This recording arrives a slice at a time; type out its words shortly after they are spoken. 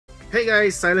Hey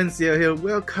guys, SilentCiel here.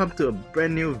 Welcome to a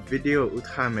brand new video of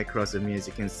Macross with me. As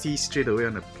you can see straight away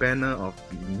on the banner of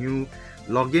the new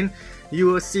login, you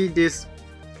will see this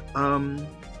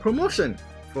promotion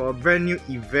for a brand new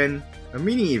event, a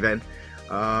mini event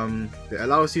that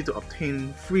allows you to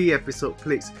obtain free episode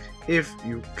plates if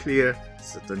you clear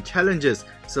certain challenges.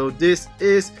 So this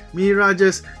is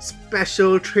Mirage's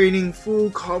special training full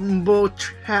combo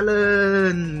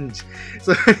challenge.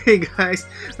 So hey guys,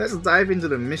 let's dive into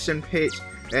the mission page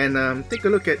and take a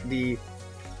look at the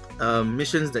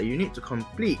missions that you need to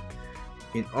complete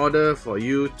in order for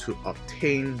you to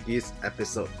obtain these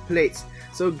episode plates.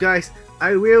 So guys,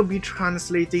 I will be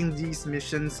translating these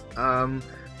missions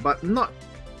but not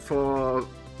for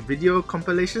video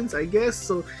compilations, I guess.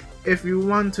 So if you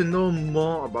want to know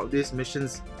more about these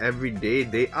missions every day,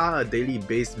 they are daily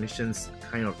based missions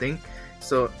kind of thing.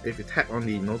 So if you tap on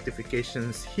the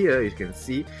notifications here, you can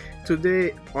see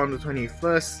today on the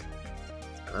 21st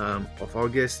of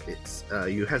August, it's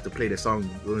you have to play the song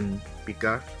Rune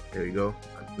Pika. There we go.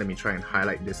 Let me try and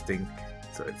highlight this thing.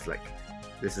 So it's like,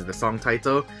 this is the song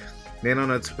title. Then on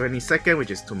the 22nd,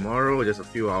 which is tomorrow, just a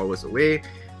few hours away,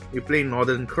 you play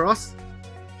Northern Cross.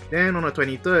 Then on the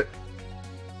 23rd,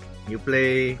 you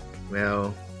play,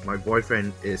 well, my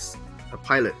boyfriend is a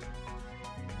pilot.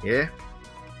 Yeah.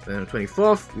 Then on the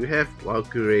 24th, you have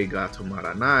Valkyrie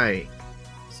Gatomaranai.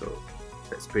 So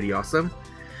that's pretty awesome.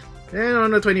 And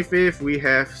on the 25th, we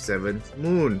have 7th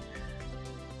Moon.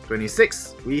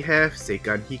 26th, we have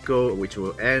Seikan Hiko, which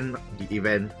will end the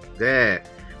event there.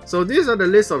 So these are the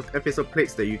list of episode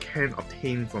plates that you can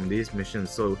obtain from these missions.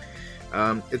 So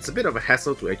it's a bit of a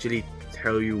hassle to actually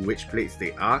tell you which plates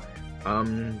they are.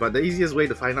 But the easiest way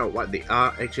to find out what they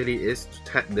are actually is to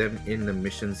tap them in the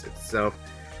missions itself.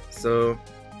 So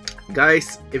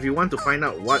guys, if you want to find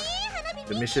out what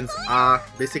the missions are,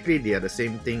 basically they are the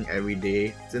same thing every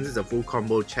day. Since it's a full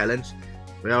combo challenge,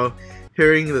 well,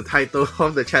 hearing the title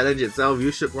of the challenge itself,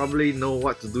 you should probably know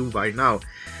what to do by now.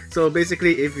 So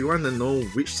basically, if you want to know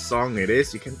which song it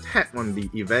is, you can tap on the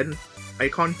event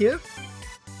icon here.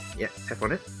 Yeah, tap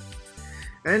on it,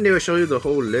 and they will show you the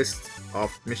whole list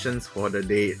of missions for the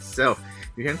day itself.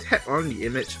 You can tap on the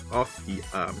image of the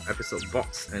episode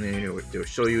box, and then they will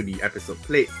show you the episode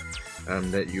plate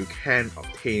that you can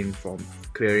obtain from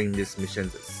clearing these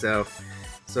missions itself.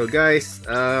 So guys,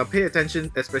 pay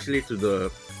attention especially to the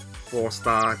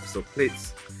 4-star episode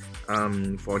plates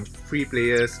for free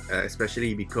players,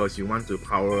 especially because you want to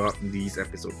power up these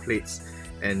episode plates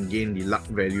and gain the luck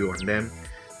value on them.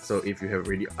 So if you have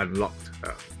already unlocked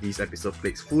these episode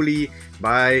plates fully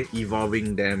by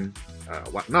evolving them,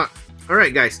 whatnot.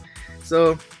 Alright guys,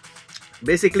 so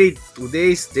basically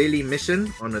today's daily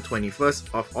mission on the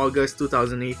 21st of August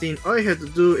 2018, all you have to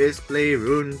do is play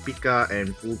Rune Pika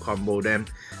and full combo them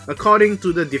according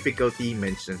to the difficulty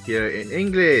mentioned here in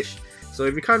English. So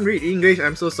if you can't read English,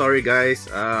 I'm so sorry guys.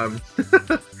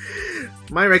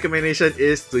 My recommendation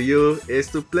is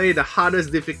to play the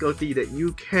hardest difficulty that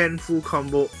you can full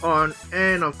combo on,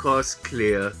 and of course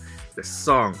clear the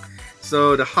song.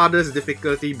 So the hardest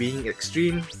difficulty being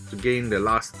extreme to gain the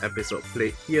last episode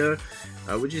plate here,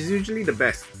 which is usually the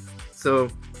best. So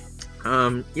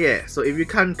yeah, so if you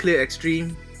can't clear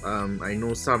extreme, I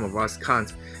know some of us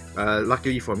can't.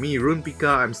 Luckily for me, Rune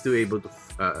Pika, I'm still able to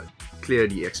clear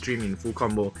the extreme in full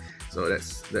combo. So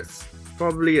that's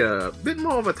probably a bit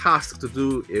more of a task to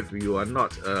do if you are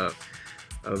not a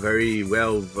very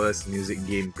well-versed music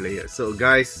game player. So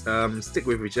guys, stick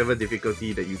with whichever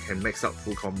difficulty that you can max out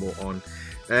full combo on.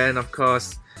 And of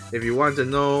course, if you want to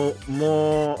know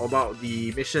more about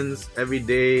the missions every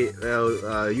day,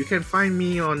 well, you can find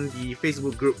me on the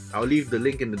Facebook group. I'll leave the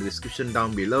link in the description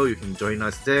down below. You can join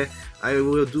us there. I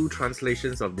will do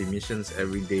translations of the missions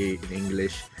every day in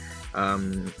English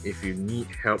if you need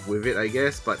help with it, I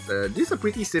guess. But these are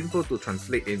pretty simple to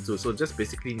translate into, so just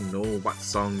basically know what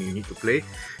song you need to play.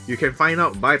 You can find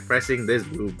out by pressing this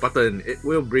blue button. It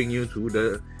will bring you to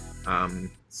the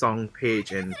song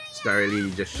page and directly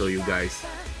just show you guys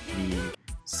the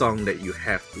song that you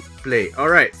have to play.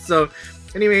 Alright, so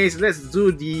anyways, let's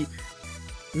do the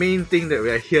main thing that we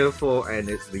are here for, and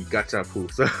it's the gacha pull.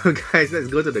 So guys, let's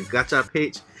go to the gacha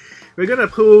page. We're gonna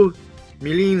pull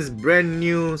Mylene's brand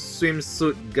new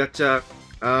swimsuit gacha.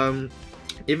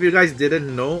 If you guys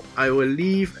didn't know, I will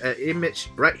leave an image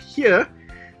right here,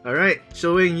 alright,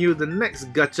 showing you the next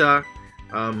gacha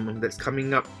that's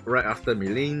coming up right after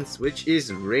Mylene's, which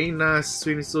is Reina's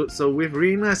swimsuit. So with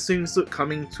Reina's swimsuit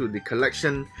coming to the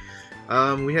collection,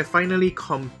 we have finally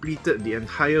completed the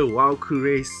entire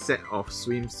Valkyrie set of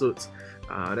swimsuits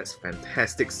That's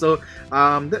fantastic. So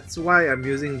that's why I'm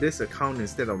using this account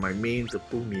instead of my main to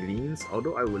pull Mylene's,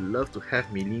 although I would love to have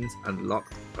Mylene's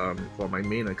unlocked for my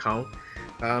main account,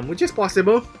 which is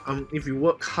possible if you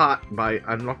work hard by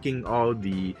unlocking all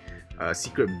the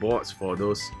secret boards for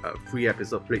those free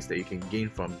episode plates that you can gain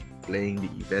from playing the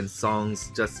event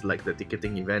songs, just like the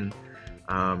ticketing event,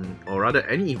 or rather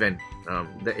any event.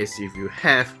 That is, if you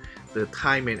have the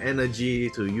time and energy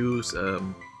to use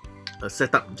a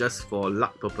setup just for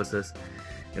luck purposes,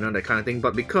 you know, that kind of thing.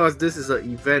 But because this is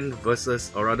an event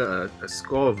versus, or rather a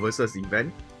score versus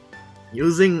event,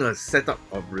 using a setup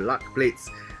of luck plates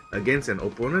against an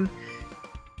opponent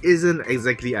isn't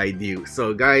exactly ideal.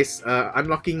 So guys,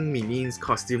 unlocking Mylene's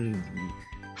costume the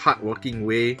hardworking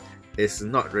way is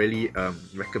not really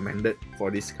recommended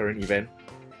for this current event.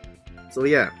 So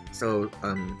yeah,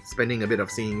 spending a bit of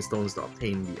singing stones to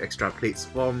obtain the extra plates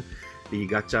from the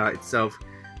gacha itself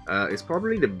is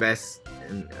probably the best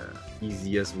and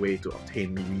easiest way to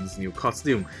obtain Mylene's new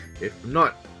costume. If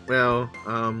not, well,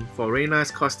 for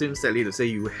Reina's costume, sadly to say,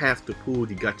 you have to pull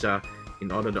the gacha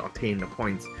in order to obtain the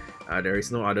points. There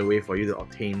is no other way for you to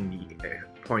obtain the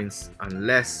points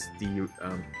unless the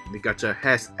gacha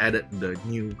has added the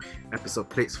new episode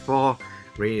plates for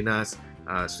Reina's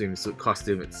swimsuit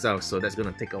costume itself, so that's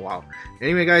gonna take a while.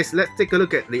 Anyway guys, let's take a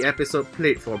look at the episode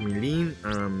plate for Mylene.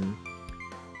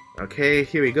 Okay,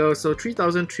 here we go. So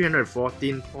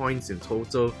 3,314 points in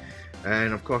total,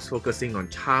 and of course focusing on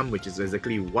charm, which is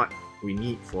exactly what we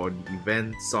need for the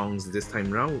event songs this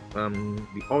time around.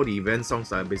 All the event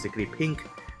songs are basically pink.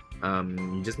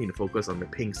 You just need to focus on the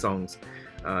pink songs,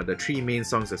 the 3 main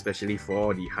songs, especially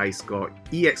for the high score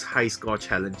EX high score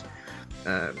challenge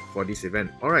for this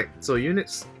event. Alright, so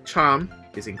units charm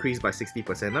is increased by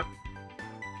 60% up,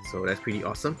 so that's pretty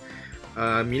awesome.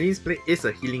 Mylene's plate is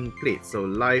a healing plate, so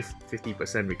life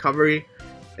 50% recovery,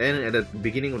 and at the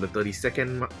beginning of the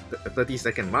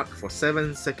 30-second mark, for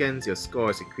 7 seconds your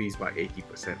score is increased by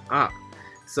 80% up.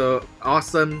 So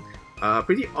awesome,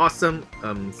 pretty awesome.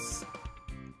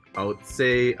 I would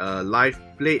say life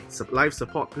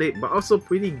support plate, but also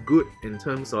pretty good in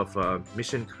terms of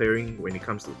mission clearing when it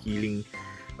comes to healing.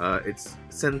 Its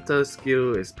center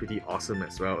skill is pretty awesome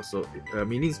as well. So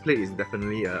Mylene's plate is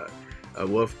definitely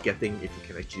worth getting if you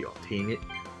can actually obtain it.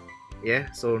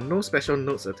 Yeah, so no special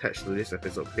notes attached to this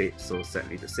episode plate, so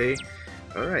sadly to say.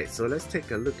 Alright, so let's take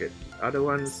a look at the other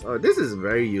ones. This is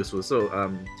very useful.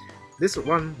 So this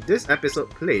episode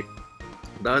plate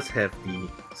does have the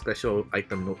special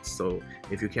item notes, so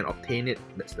if you can obtain it,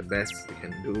 that's the best you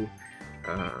can do.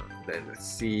 Then let's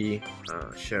see,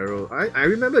 Cheryl. I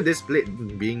remember this plate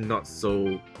being not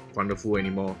so wonderful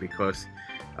anymore because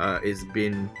it's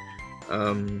been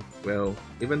well,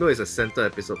 even though it's a center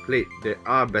episode plate, there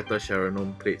are better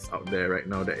Cheryl plates out there right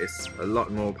now that is a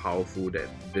lot more powerful than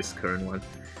this current one,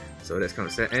 so that's kind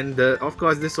of sad. And of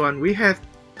course this one, we have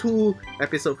 2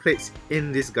 episode plates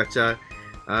in this gacha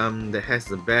that has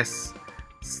the best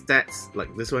stats.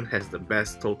 Like this one has the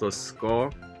best total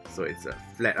score, so it's a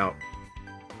flat out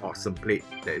awesome plate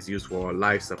that is used for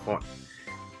life support.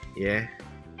 Yeah,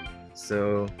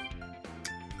 so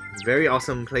very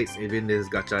awesome plates within this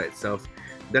gacha itself.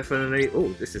 Definitely. Oh,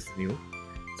 this is new,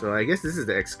 so I guess this is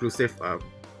the exclusive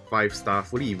 5-star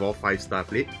fully evolved 5-star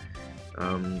plate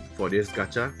for this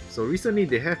gacha. So recently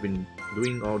they have been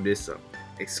doing all this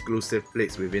exclusive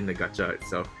plates within the gacha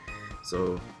itself,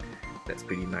 so that's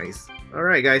pretty nice.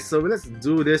 Alright guys, so let's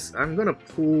do this. I'm gonna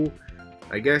pull,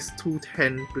 I guess, 2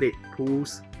 10 plate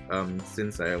pulls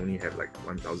since I only have like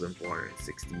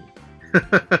 1,460.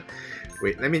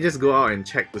 Wait, let me just go out and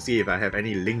check to see if I have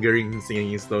any lingering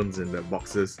singing stones in the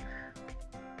boxes.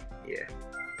 Yeah,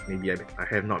 maybe I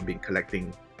have not been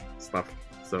collecting stuff,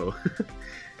 so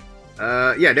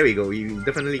yeah, there we go. We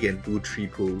definitely can do 3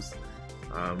 pulls.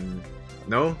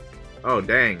 No? Oh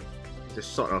dang,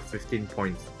 just short of 15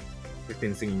 points,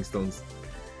 15 singing stones.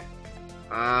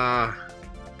 That's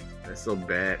so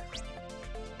bad.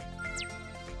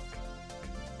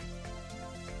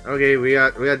 Okay, we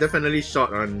are definitely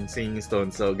short on singing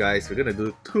stones, so guys, we're gonna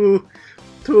do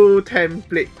two 10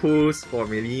 plate pulls for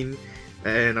Mylene,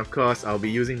 and of course I'll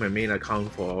be using my main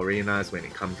account for Reina's when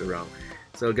it comes around.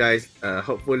 So guys,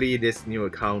 hopefully this new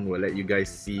account will let you guys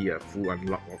see a full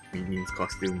unlock of Mylene's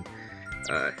costume.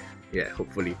 Yeah,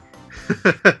 hopefully.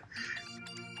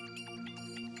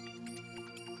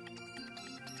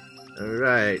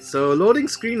 Alright, so loading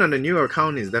screen on the new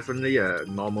account is definitely a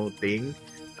normal thing,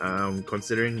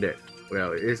 considering that,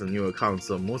 well, it is a new account,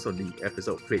 so most of the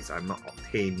episode plates are not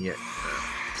obtained yet.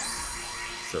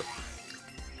 So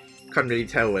can't really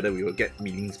tell whether we will get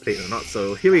Mylene's plate or not.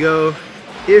 So here we go.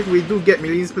 if we do get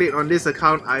Mylene's plate on this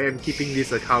account, I am keeping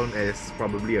this account as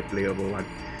probably a playable one.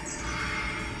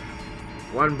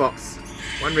 One box.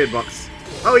 One red box.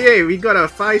 Oh yay, we got a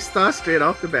 5-star straight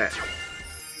off the bat.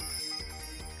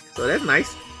 So that's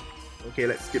nice. Okay,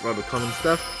 let's skip all the common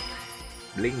stuff.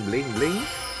 Bling, bling, bling.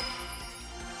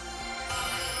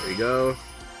 There we go.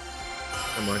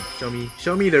 Come on,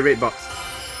 show me the red box.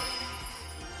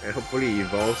 And hopefully it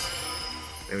evolves.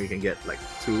 Then we can get like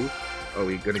 2. Oh,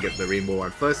 we're gonna get the rainbow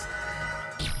one first.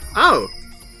 Oh!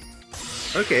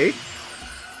 Okay.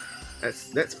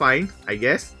 That's fine, I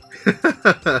guess.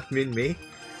 Min May.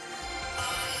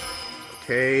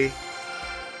 Okay.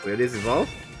 Will this evolve?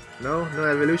 No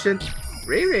evolution.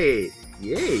 Ray Ray!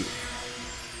 Yay!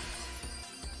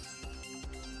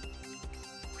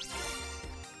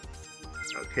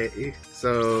 Okay,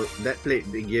 so that plate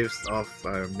gives off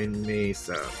Min May's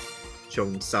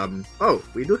Chong Sam. Oh,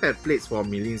 we do have plates for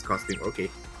Mylene's costume. Okay,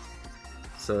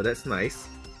 so that's nice.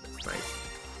 That's nice.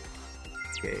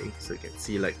 Okay, so you can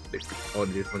see like all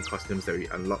the different costumes that we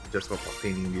unlocked just for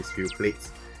obtaining these few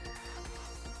plates.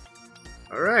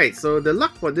 Alright, so the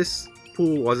luck for this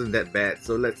pool wasn't that bad,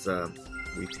 so let's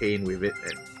retain with it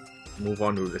and move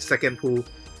on to the second pool.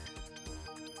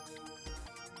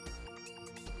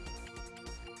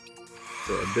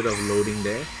 So a bit of loading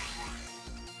there.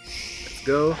 Let's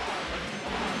go.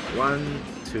 1,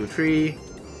 2, 3.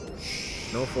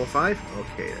 No 4, 5.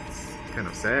 Okay, that's kind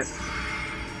of sad.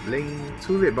 Bling,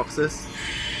 2 red boxes.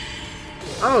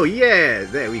 Oh yeah,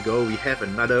 there we go. We have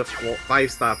another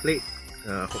 5-star plate.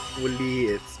 Hopefully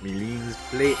it's Mylene's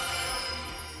plate.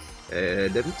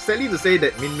 Sadly to say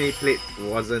that Min May plate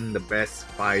wasn't the best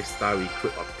 5-star we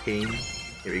could obtain.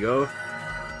 Here we go.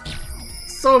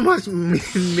 So much Min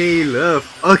May love.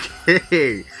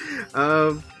 Okay.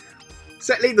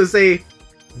 Sadly to say,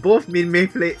 both Min May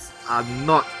plates are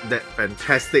not that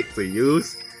fantastic to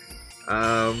use.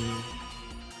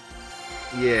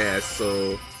 Yeah,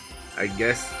 so I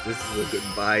guess this is a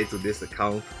goodbye to this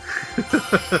account.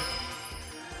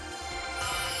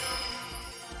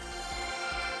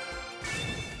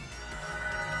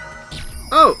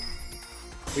 Oh!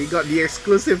 We got the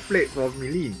exclusive plate for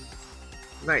Mylene.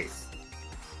 Nice.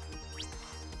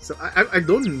 So I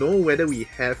don't know whether we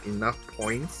have enough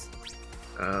points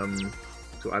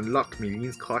to unlock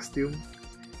Mylene's costume.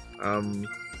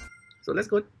 So let's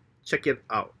go check it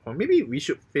out. Or maybe we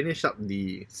should finish up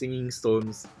the singing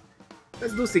stones.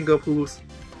 Let's do single pools.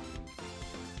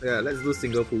 Yeah, let's do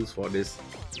single pools for this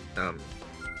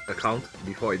account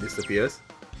before it disappears.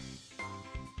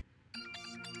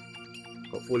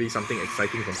 Hopefully something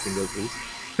exciting from single pools.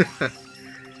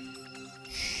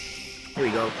 Here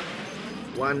we go.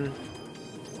 1.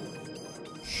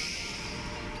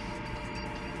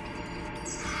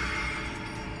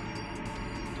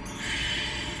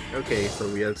 Okay, so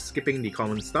we are skipping the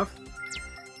common stuff.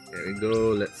 There we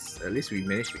go. At least we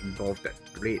managed to evolve that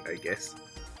blade, I guess.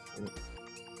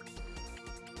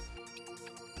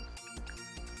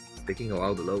 It's taking a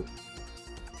while to load.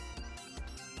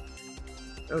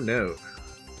 Oh no.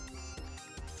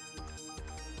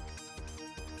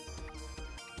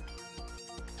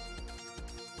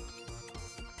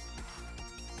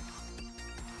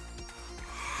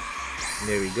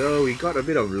 There we go. We got a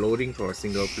bit of loading for a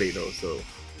single plate though, so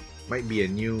might be a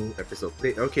new episode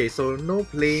plate. Okay, so no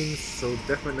planes, so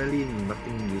definitely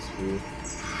nothing useful.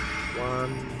 1,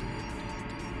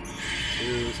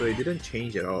 2, so it didn't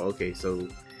change at all. Okay, so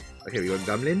we got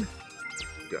Gamlin.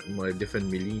 We got more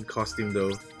different Mylene costume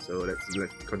though. So let's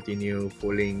continue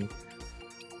pulling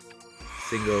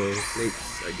single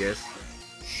plates, I guess.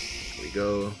 Here we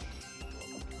go.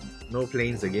 No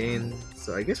planes again,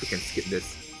 so I guess we can skip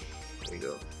this. There we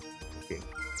go. Okay.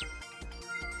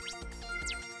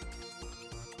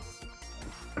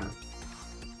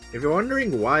 If you're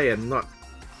wondering why I'm not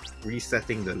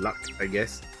resetting the luck, I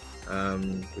guess,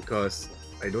 because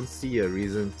I don't see a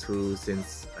reason to,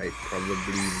 since I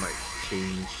probably might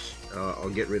change or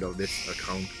get rid of this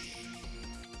account.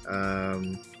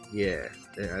 Yeah,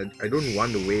 I don't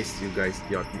want to waste you guys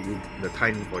the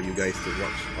time for you guys to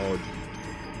watch all the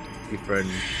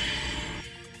different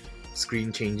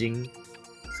screen changing.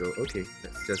 So okay,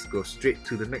 let's just go straight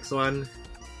to the next one.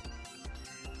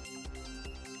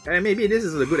 And maybe this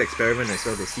is a good experiment as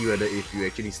well to see whether if you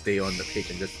actually stay on the page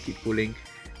and just keep pulling,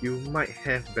 you might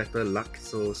have better luck.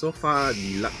 So far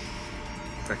the luck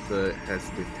factor has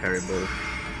been terrible.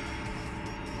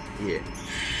 Yeah,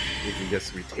 if you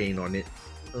just retain on it.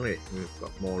 Alright, we've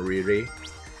got more Ray.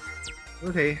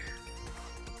 Okay.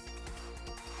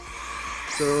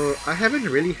 So I haven't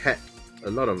really had a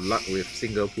lot of luck with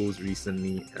single pools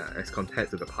recently as compared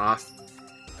to the past.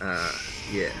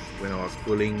 Yeah, when I was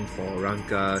pulling for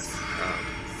Ranka's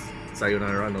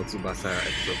Sayonara no Tsubasa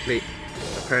episode plate,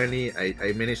 apparently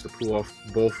I managed to pull off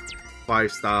both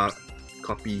 5-star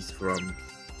copies from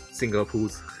single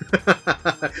pulls.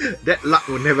 That luck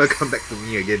will never come back to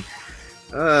me again.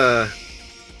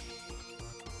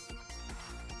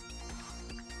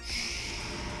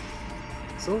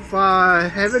 So far, I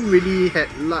haven't really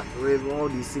had luck with all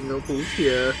these single pulls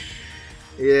here.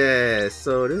 Yeah,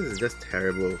 so this is just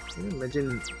terrible. Can you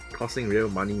imagine costing real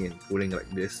money and pulling like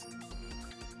this?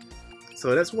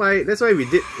 So that's why we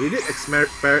did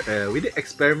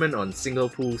experiment on single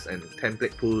pulls and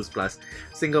template pulls plus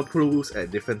single pulls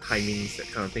at different timings, that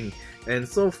kind of thing. And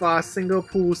so far, single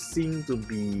pulls seem to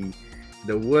be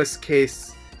the worst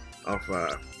case of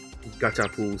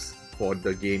gacha pulls for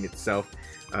the game itself.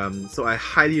 So I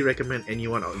highly recommend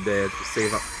anyone out there to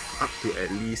save up to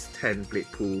at least 10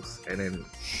 plate pools and then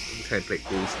 10 plate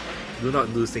pools. Do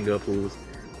not do single pools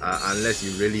unless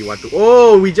you really want to.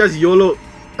 Oh, we just YOLO'd!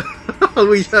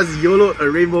 We just YOLO'd a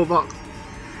rainbow box.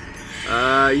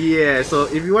 Yeah, so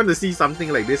if you want to see something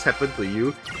like this happen to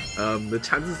you, the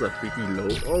chances are pretty low.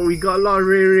 Oh, we got a lot of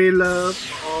Ray love.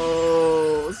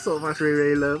 Oh, so much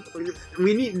Ray love.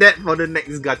 We need that for the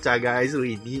next gacha, guys.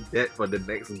 We need that for the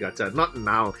next gacha. Not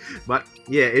now, but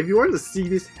yeah, if you want to see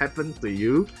this happen to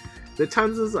you, the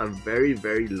chances are very,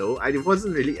 very low. I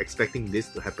wasn't really expecting this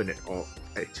to happen at all,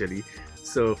 actually.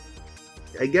 So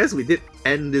I guess we did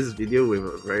end this video with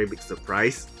a very big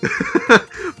surprise.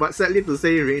 But sadly to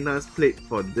say, Reina's plate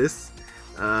for this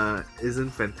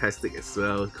isn't fantastic as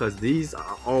well, because these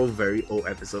are all very old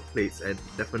episode plates and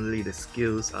definitely the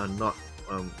skills are not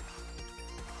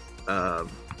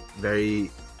very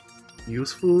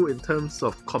useful in terms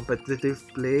of competitive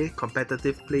play.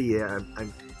 Yeah,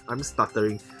 I'm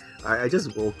stuttering. I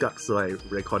just woke up, so I'm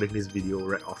recording this video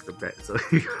right off the bat. So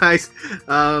you guys,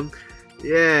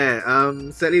 yeah,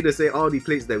 sadly to say, all the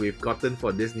plates that we've gotten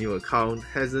for this new account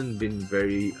hasn't been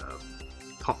very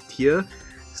top tier.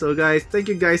 So guys, thank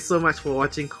you guys so much for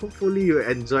watching. Hopefully you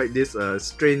enjoyed this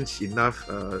strange enough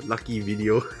lucky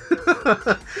video.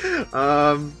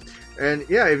 And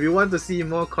yeah, if you want to see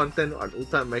more content on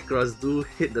Ultra Macross, do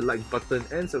hit the like button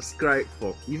and subscribe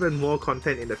for even more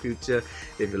content in the future.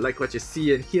 If you like what you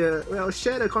see and hear, well,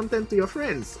 share the content to your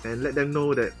friends and let them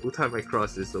know that Ultra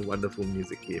Macross is a wonderful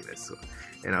music game as well.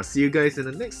 And I'll see you guys in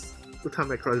the next Ultra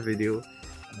Macross video.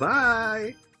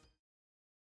 Bye!